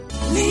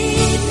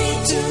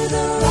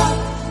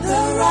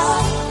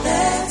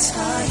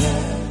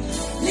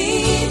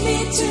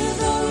to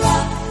the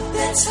rock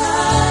that's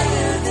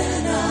higher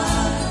than I.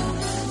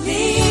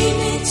 Lead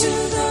me to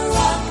the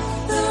rock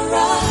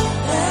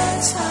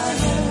that's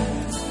higher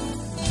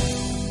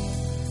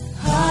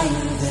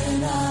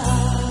than I.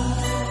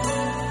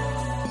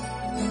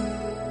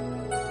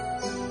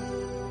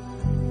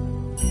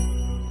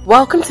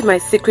 Welcome to my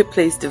Secret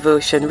Place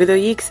devotion with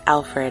Oyeks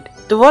Alfred.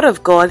 The Word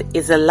of God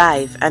is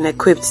alive and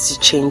equipped to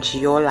change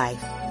your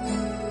life.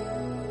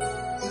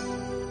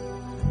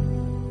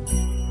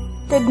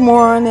 Good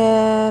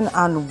morning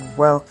and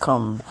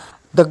welcome.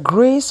 The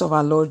grace of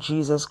our Lord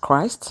Jesus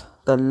Christ,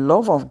 the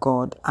love of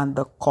God, and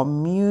the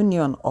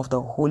communion of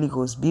the Holy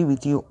Ghost be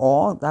with you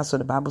all. That's what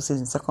the Bible says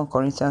in 2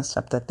 Corinthians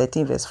chapter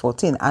 13 verse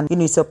 14. And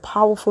it's a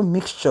powerful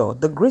mixture.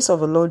 The grace of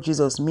the Lord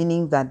Jesus,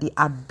 meaning that the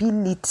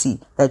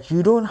ability that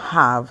you don't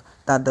have,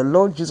 that the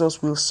Lord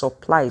Jesus will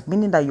supply,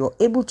 meaning that you're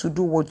able to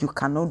do what you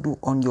cannot do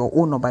on your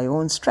own or by your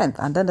own strength.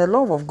 And then the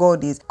love of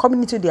God is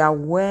coming into the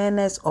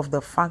awareness of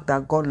the fact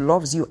that God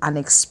loves you and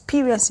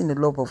experiencing the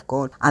love of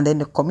God. And then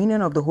the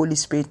communion of the Holy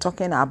Spirit,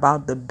 talking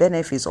about the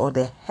benefits or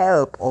the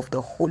help of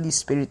the Holy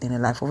Spirit in the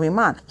life of a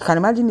man. You can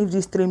imagine if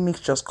these three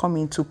mixtures come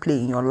into play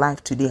in your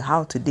life today,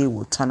 how today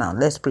will turn out.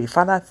 Let's pray.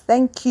 Father,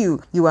 thank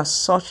you. You are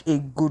such a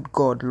good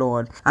God,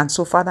 Lord. And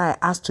so, Father, I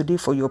ask today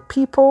for your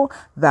people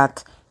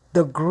that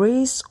the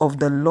grace of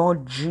the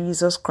Lord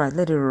Jesus Christ,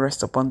 let it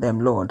rest upon them,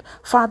 Lord.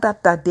 Father,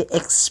 that they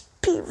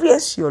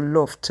experience your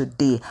love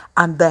today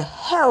and the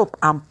help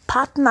and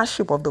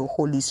partnership of the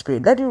Holy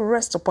Spirit. Let it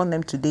rest upon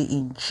them today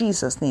in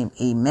Jesus' name.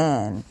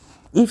 Amen.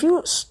 If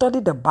you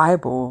study the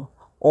Bible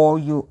or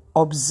you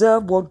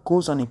observe what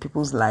goes on in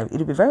people's lives, it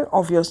will be very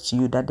obvious to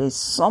you that there's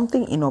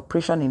something in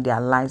operation in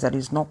their lives that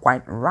is not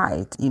quite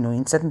right,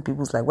 in certain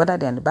people's life, whether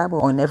they're in the Bible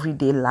or in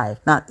everyday life.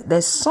 Now,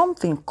 there's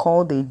something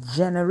called a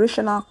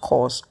generational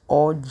curse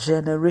or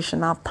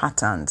generational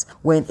patterns.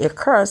 When a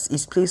curse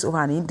is placed over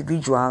an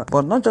individual,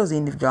 but not just the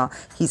individual,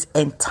 his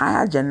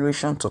entire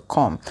generation to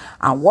come.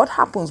 And what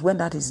happens when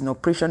that is in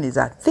operation is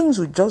that things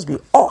will just be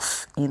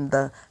off in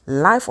the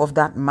life of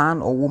that man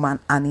or woman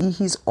and in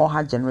his or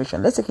her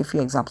generation. Let's take a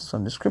few examples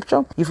from the scripture.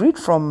 If you read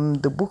from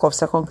the book of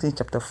 2 Kings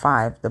chapter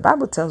 5, the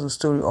Bible tells the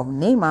story of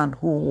Naaman,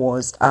 who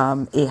was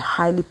a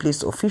highly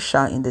placed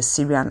official in the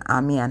Syrian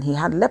army, and he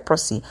had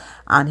leprosy,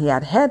 and he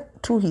had heard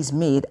through his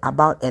maid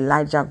about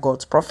Elijah,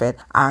 God's prophet.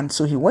 And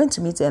so he went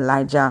to meet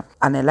Elijah,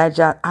 and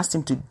Elijah asked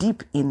him to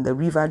dip in the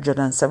river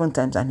Jordan 7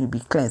 times and he'll be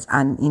cleansed.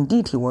 And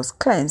indeed he was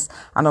cleansed.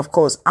 And of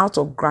course, out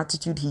of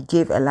gratitude, he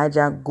gave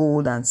Elijah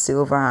gold and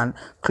silver and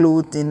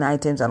clothing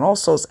items and all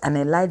sorts. And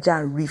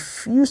Elijah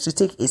refused to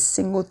take a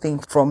single thing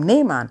from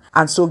Naaman.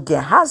 And so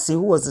Gehazi,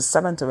 who was the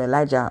servant of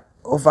Elijah,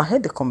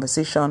 overheard the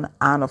conversation,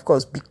 and of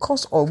course,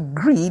 because of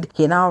greed,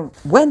 he now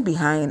went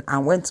behind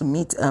and went to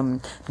meet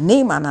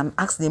Naaman and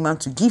asked Naaman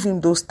to give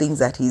him those things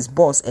that his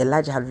boss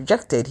Elijah had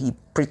rejected. He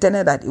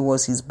pretended that it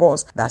was his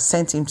boss that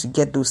sent him to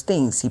get those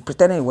things. He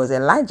pretended it was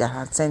Elijah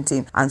had sent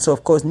him. And so,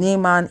 of course,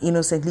 Naaman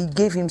innocently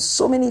gave him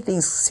so many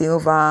things,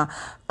 silver,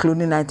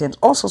 clothing items,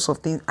 all sorts of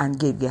things, and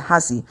gave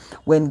Gehazi.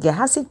 When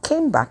Gehazi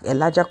came back,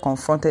 Elijah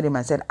confronted him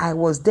and said, I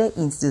was there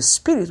in the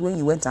spirit when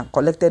you went and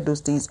collected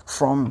those things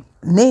from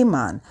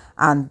Naaman.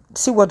 And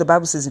see what the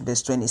Bible says in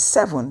verse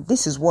 27.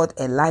 This is what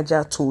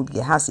Elijah told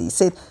Gehazi. He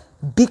said,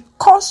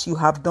 because you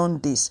have done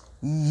this,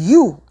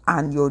 you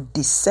and your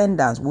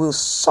descendants will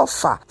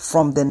suffer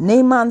from the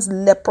Naaman's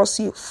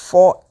leprosy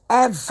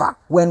forever.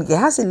 When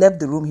Gehazi left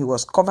the room, he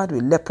was covered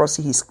with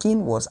leprosy. His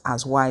skin was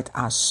as white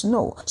as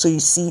snow. So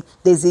you see,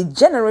 there's a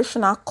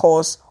generational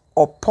curse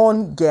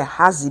upon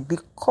Gehazi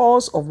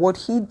because of what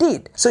he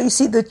did. So you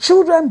see, the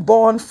children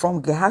born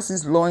from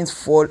Gehazi's loins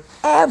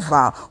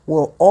forever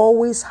will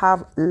always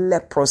have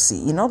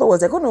leprosy. In other words,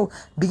 they're going to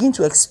begin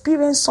to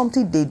experience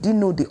something they didn't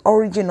know the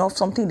origin of,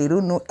 something they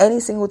don't know any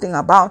single thing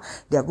about.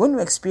 They're going to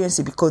experience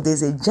it because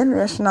there's a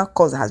generational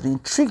cause that has been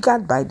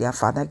triggered by their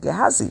father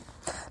Gehazi.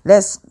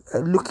 Let's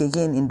look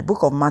again in the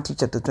book of Matthew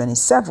chapter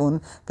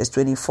 27 verse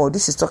 24.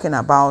 This is talking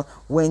about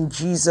when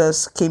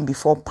Jesus came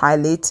before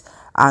Pilate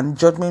and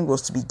judgment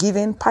was to be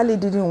given.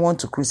 Pilate didn't want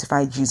to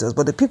crucify Jesus,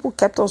 but the people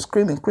kept on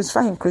screaming,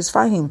 crucify him,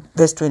 crucify him.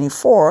 Verse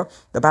 24,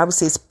 the Bible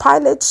says,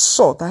 Pilate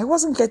saw that he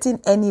wasn't getting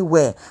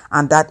anywhere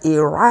and that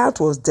a riot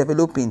was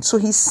developing. So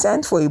he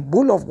sent for a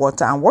bowl of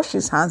water and washed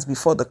his hands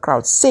before the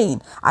crowd,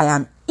 saying, I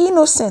am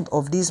innocent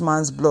of this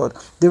man's blood.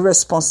 The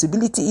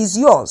responsibility is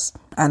yours.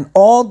 And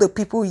all the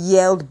people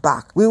yelled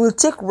back, we will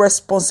take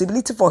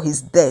responsibility for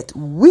his death,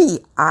 we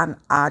and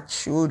our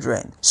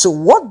children. So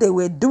what they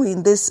were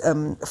doing, this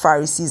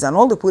Pharisees and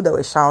all the people that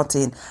were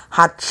shouting,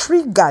 had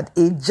triggered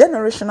a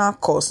generational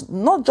curse,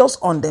 not just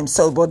on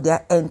themselves, but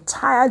their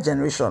entire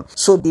generation.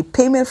 So the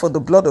payment for the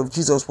blood of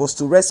Jesus was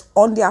to rest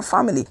on their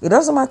family. It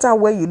doesn't matter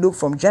where you look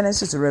from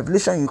Genesis to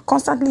Revelation, you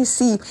constantly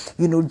see,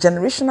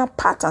 generational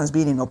patterns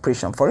being in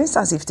operation. For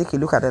instance, if you take a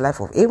look at the life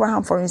of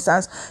Abraham, for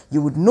instance,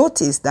 you would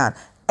notice that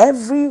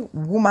every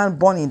woman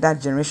born in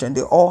that generation,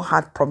 they all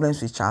had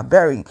problems with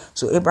childbearing.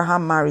 So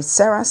Abraham married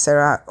Sarah.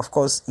 Sarah, of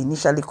course,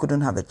 initially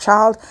couldn't have a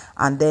child.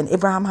 And then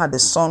Abraham had a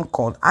son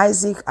called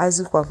Isaac.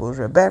 Isaac's wife was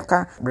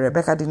Rebecca.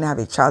 Rebecca didn't have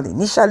a child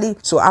initially.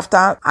 So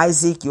after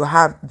Isaac, you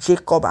have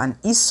Jacob and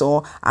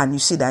Esau. And you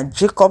see that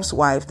Jacob's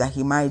wife that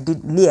he married,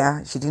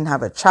 Leah, she didn't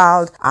have a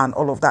child and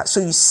all of that. So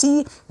you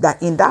see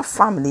that in that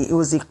family, it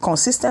was a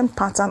consistent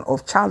pattern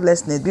of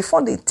childlessness.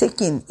 Before they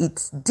take in,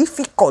 it's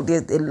difficult.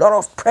 There's a lot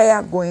of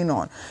prayer going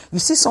on. You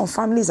see some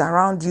families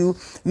around you,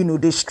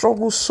 they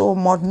struggle so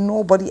much.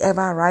 Nobody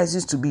ever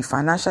rises to be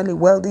financially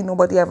wealthy.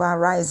 Nobody ever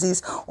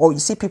rises. Or you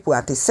see people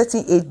at a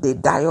certain age, they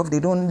die off. They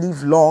don't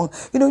live long.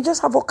 You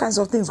just have all kinds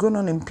of things going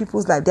on in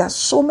people's life. There are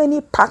so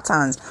many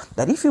patterns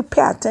that if you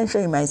pay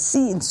attention, you might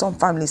see in some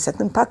families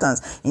certain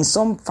patterns. In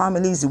some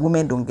families, the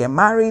women don't get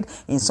married.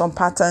 In some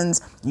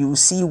patterns, you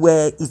see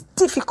where it's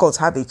difficult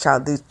to have a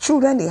child. The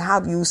children they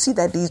have, you see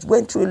that they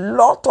went through a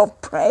lot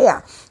of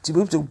prayer to be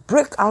able to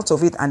break out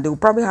of it, and they will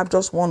probably have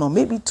just one or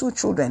maybe two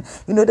children.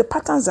 The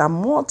patterns are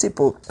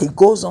multiple. It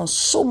goes on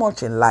so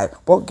much in life.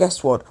 But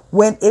guess what?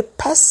 When a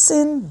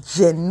person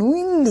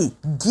genuinely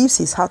gives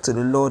his heart to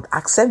the Lord,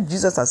 accepts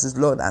Jesus as his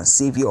Lord and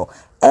Savior,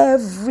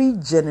 every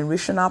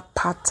generational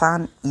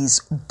pattern is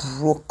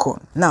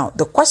broken. Now,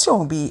 the question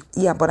will be,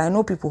 but I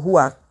know people who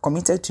are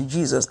committed to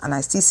Jesus and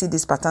I still see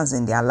these patterns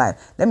in their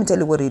life. Let me tell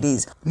you what it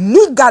is.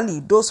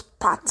 Legally, those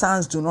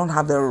patterns do not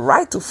have the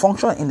right to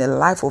function in the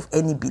life of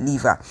any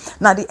believer.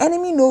 Now, the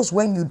enemy knows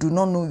when you do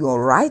not know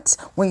your rights,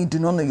 when you do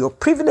not know your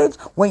privilege,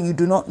 when you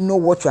do not know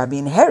what you have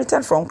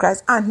inherited from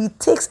Christ, and he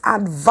takes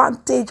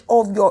advantage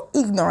of your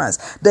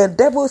ignorance. The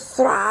devil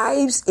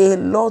thrives a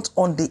lot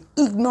on the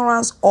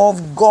ignorance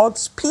of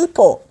God's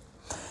people,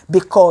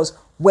 because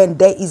when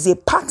there is a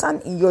pattern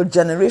in your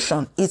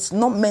generation, it's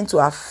not meant to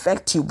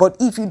affect you. But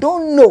if you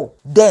don't know,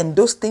 then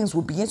those things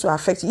will begin to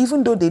affect you,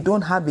 even though they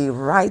don't have a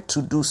right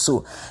to do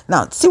so.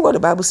 Now, see what the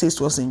Bible says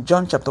to us in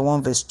John chapter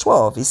 1, verse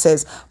 12. It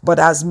says, "But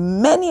as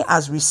many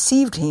as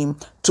received him,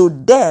 to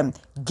them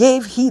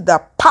gave he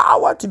the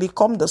power to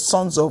become the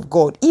sons of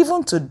God,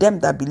 even to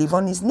them that believe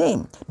on his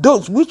name.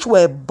 Those which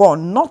were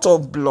born not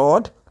of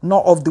blood,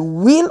 nor of the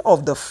will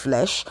of the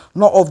flesh,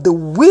 nor of the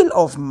will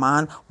of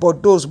man,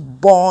 but those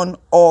born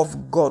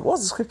of God."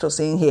 What's the scripture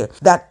saying here?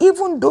 That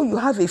even though you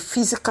have a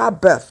physical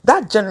birth,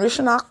 that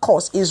generational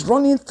curse is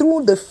running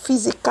through the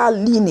physical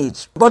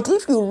lineage. But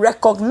if you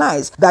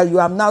recognize that you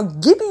have now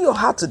given your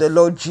heart to the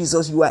Lord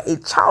Jesus, you are a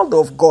child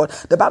of God,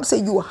 the Bible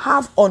says you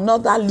have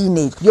another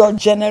lineage. Your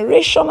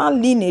generational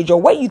lineage,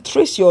 or where you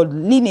trace your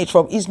lineage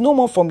from, is no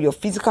more from your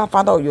physical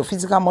father or your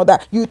physical mother.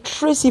 You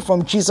trace it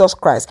from Jesus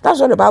Christ.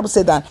 That's what the Bible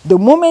said, that the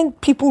moment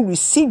people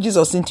receive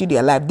Jesus into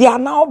their life, they are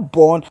now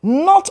born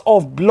not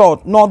of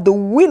blood, nor the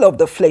will of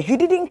the flesh. You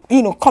didn't,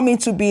 come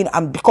into being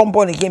and become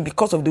born again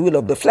because of the will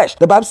of the flesh.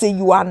 The Bible says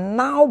you are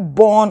now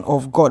born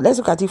of God. Let's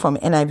look at it from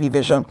NIV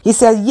version. He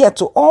says, "Yet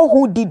to all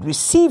who did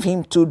receive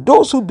him, to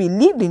those who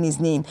believed in his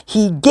name,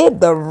 he gave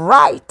the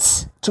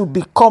right to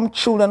become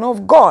children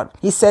of God."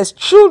 He says,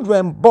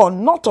 "Children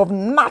born not of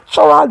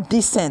natural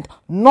descent,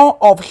 nor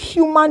of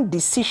human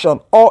decision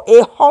or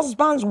a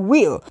husband's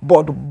will,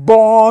 but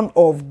born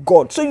of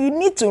God." So you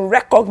need to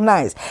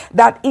recognize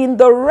that in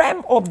the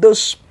realm of the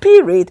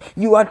spirit,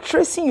 you are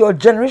tracing your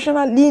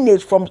generational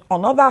lineage from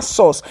another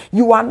source.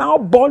 You are now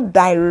born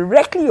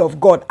directly of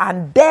God,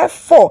 and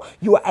therefore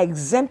you are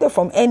exempted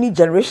from any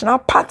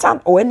generational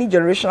pattern or any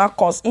generational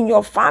curse in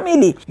your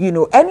family.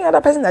 Any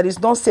other person that is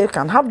not saved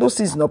can have those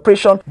things in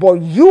operation,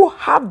 but you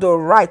have the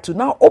right to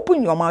now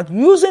open your mouth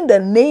using the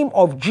name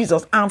of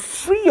Jesus and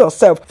free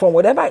yourself from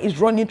whatever is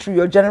running through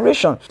your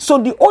generation. So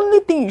the only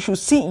thing you should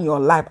see in your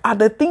life are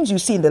the things you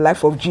see in the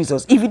life of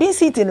Jesus. If you didn't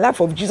see it in the life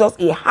of Jesus,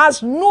 it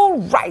has no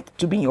right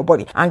to be in your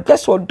body. And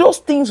guess what? Those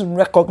things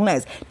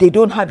recognize they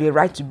don't have a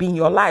right to be in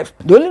your life.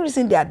 The only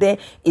reason they are there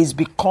is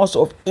because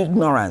of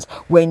ignorance.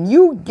 When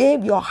you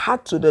gave your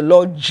heart to the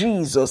Lord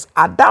Jesus,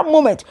 at that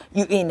moment,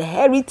 you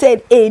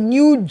inherited a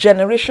new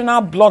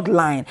generational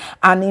bloodline.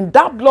 And in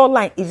that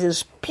bloodline, it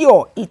is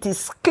pure, it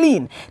is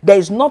clean. There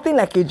is nothing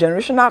like a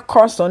generational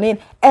curse on it.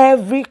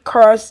 Every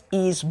curse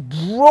is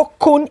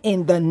broken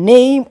in the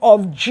name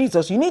of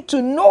Jesus. You need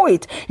to know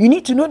it. You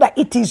need to know that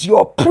it is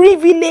your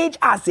privilege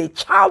as a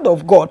child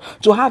of God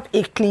to have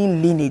a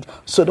clean lineage.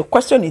 So the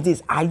question is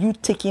this: are you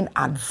taking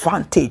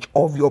advantage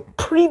of your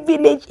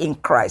privilege in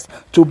Christ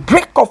to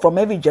break off from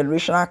every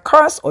generational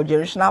curse or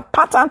generational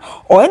pattern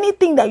or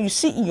anything that you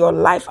see in your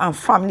life and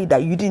family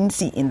that you didn't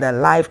see in the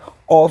life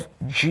of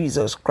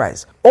Jesus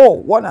Christ? Oh,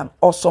 what an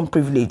awesome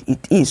privilege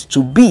it is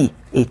to be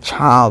a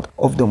child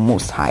of the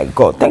Most High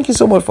God. Thank you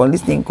so much for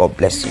listening. God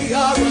bless you. We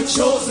are a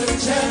chosen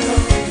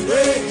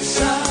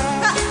generation,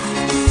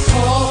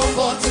 called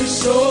for to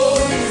show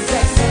His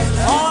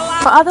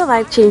excellence. For other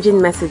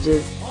life-changing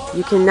messages,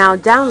 you can now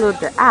download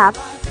the app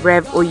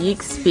Rev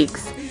Oyik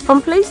Speaks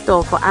from Play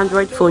Store for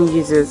Android phone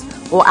users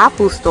or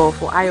Apple Store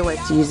for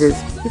iOS users.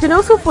 You can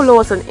also follow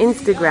us on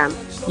Instagram,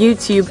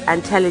 YouTube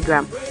and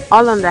Telegram,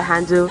 all on the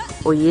handle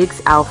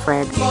Oyix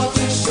Alfred. For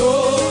to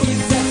show His